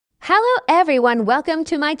Hello everyone, welcome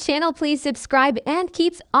to my channel. Please subscribe and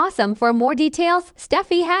keeps awesome for more details.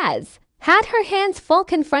 Steffi has had her hands full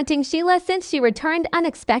confronting Sheila since she returned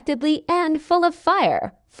unexpectedly and full of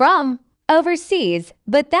fire from overseas,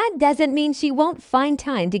 but that doesn't mean she won't find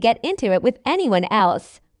time to get into it with anyone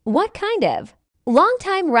else. What kind of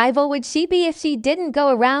longtime rival would she be if she didn't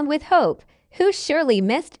go around with Hope, who surely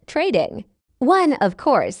missed trading? One, of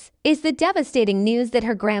course, is the devastating news that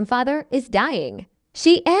her grandfather is dying.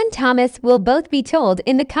 She and Thomas will both be told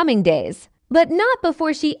in the coming days, but not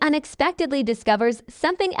before she unexpectedly discovers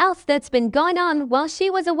something else that's been going on while she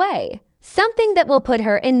was away. Something that will put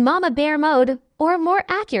her in Mama Bear mode, or more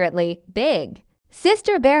accurately, Big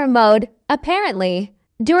Sister Bear mode, apparently.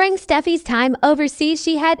 During Steffi's time overseas,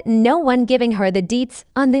 she had no one giving her the deets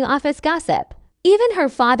on the office gossip. Even her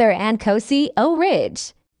father and co-CEO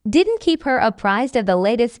Ridge didn't keep her apprised of the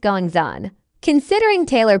latest goings-on. Considering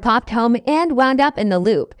Taylor popped home and wound up in the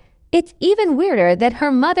loop, it's even weirder that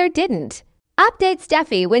her mother didn't update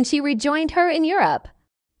Steffi when she rejoined her in Europe.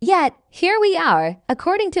 Yet, here we are,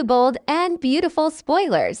 according to bold and beautiful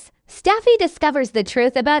spoilers. Steffi discovers the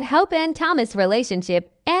truth about Hope and Thomas'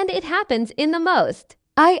 relationship, and it happens in the most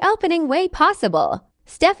eye-opening way possible.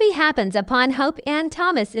 Steffi happens upon Hope and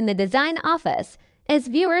Thomas in the design office. As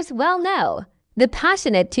viewers well know, the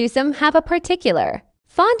passionate twosome have a particular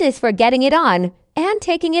fondness for getting it on and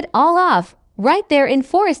taking it all off right there in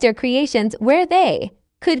Forrester Creations, where they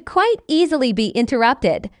could quite easily be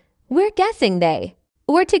interrupted. We're guessing they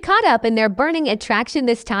were too caught up in their burning attraction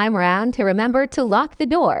this time around to remember to lock the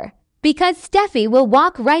door, because Steffi will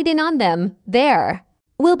walk right in on them. There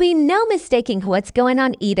will be no mistaking what's going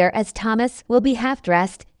on either, as Thomas will be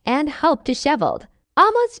half-dressed and Hope disheveled.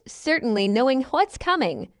 Almost certainly knowing what's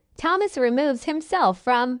coming, Thomas removes himself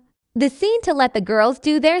from the scene to let the girls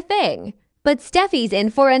do their thing. But Steffi's in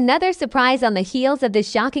for another surprise on the heels of the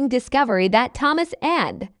shocking discovery that Thomas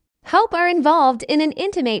and Hope are involved in an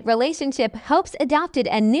intimate relationship. Hope's adopted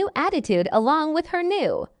a new attitude along with her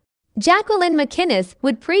new Jacqueline McInnes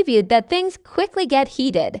would preview that things quickly get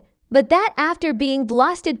heated, but that after being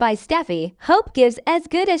blasted by Steffi, Hope gives as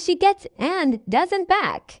good as she gets and doesn't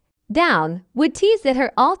back down. Would tease that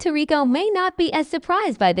her alter ego may not be as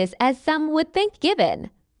surprised by this as some would think,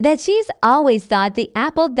 given that she's always thought the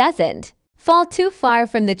apple doesn't fall too far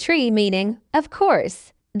from the tree, meaning, of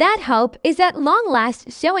course, that Hope is at long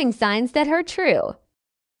last showing signs that her true